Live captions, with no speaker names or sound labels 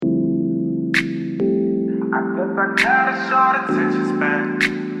I got a short attention span.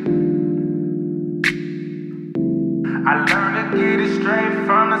 I learned to get it straight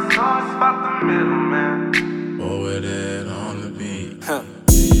from the source, fuck the middleman. PoetED on the beat.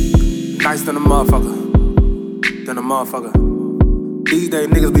 Nice than a motherfucker. Than a motherfucker. These days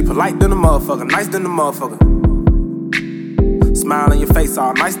niggas be polite than a motherfucker. Nice than a motherfucker. Smile on your face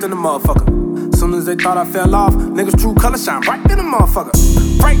all nice than a motherfucker. Soon as they thought I fell off, niggas true color shine bright than a motherfucker.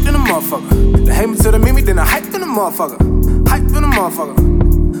 Bright than a motherfucker. They hate me till they meet me, then I hype than a motherfucker. Hype than a motherfucker.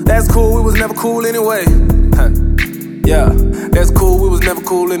 That's cool, we was never cool anyway. Yeah, that's cool, we was never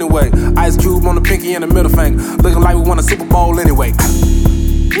cool anyway. Ice Cube on the pinky and the middle finger, looking like we won a Super Bowl anyway.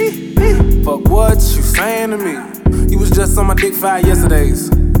 Fuck what you saying to me? You was just on my dick 5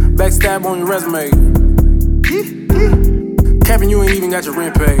 yesterdays. Backstab on your resume. Capping, you ain't even got your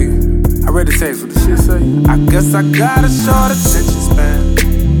rent paid. I read the text, what the shit say? I guess I got a short attention span.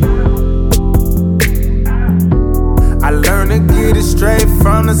 I learned to get it straight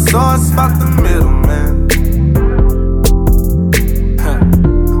from the source, fuck the middleman.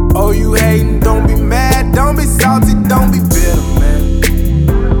 Oh, you hating, don't be mad, don't be salty, don't be bitter, man.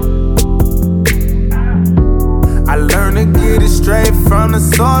 I learned to get it straight from the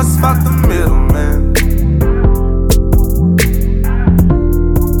source, fuck the middleman.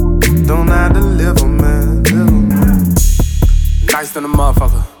 Don't have to live a man. Nice than a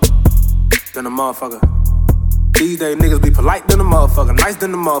motherfucker. Than a motherfucker. These days niggas be polite than a motherfucker. Nice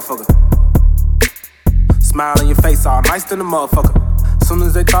than a motherfucker. Smile on your face all nice than a motherfucker. Soon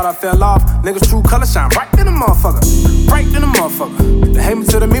as they thought I fell off, niggas true color shine bright than a motherfucker. Bright than a motherfucker. They hate me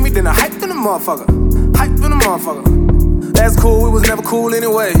till they meet me, then I hype than a motherfucker. Hype than a motherfucker. That's cool, we was never cool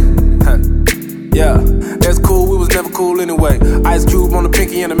anyway. Yeah, that's cool, we was never cool anyway. Ice Cube on the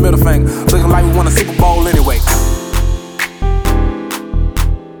pinky and the middle finger, looking like we won a Super Bowl anyway.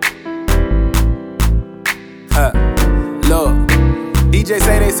 Look, DJs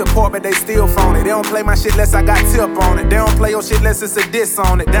say they support, but they still phony. They don't play my shit unless I got tip on it. They don't play your shit unless it's a diss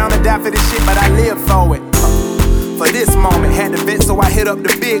on it. Down to die for this shit, but I live for it. For this moment, had to vent, so I hit up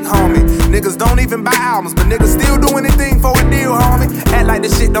the big homie. Niggas don't even buy albums, but niggas still do anything for a deal, homie. Act like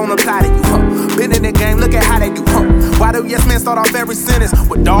this shit don't apply to you, Been in the game, look at how they do, Why do yes men start off every sentence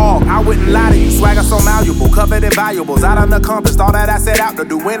with dog? I wouldn't lie to you, swagger so malleable, covered in valuables. I done accomplished all that I set out to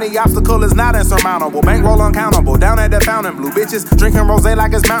do. Any obstacle is not insurmountable, bankroll uncountable. Down at the fountain, blue bitches drinking rosé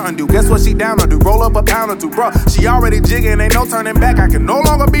like it's Mountain Dew. Guess what she down to do? Roll up a pound or two, bruh. She already jigging, ain't no turning back. I can no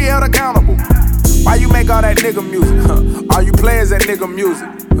longer be held accountable. Why you make all that nigga music? All you players that nigga music.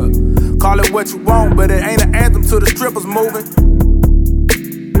 Call it what you want, but it ain't an anthem to the strippers moving.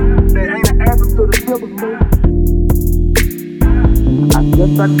 It ain't an anthem to the strippers moving. I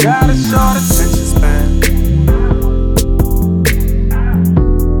guess I got a short attention span.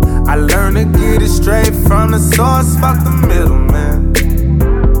 I learned to get it straight from the source, fuck the middleman.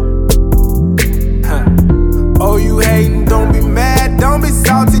 Oh, you hating, don't be mad, don't be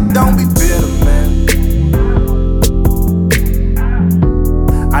salty, don't be bitter, man.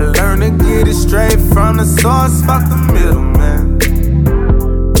 I learned to get it straight from the source, fuck the middleman.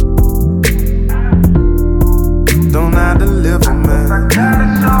 Don't have to live a man.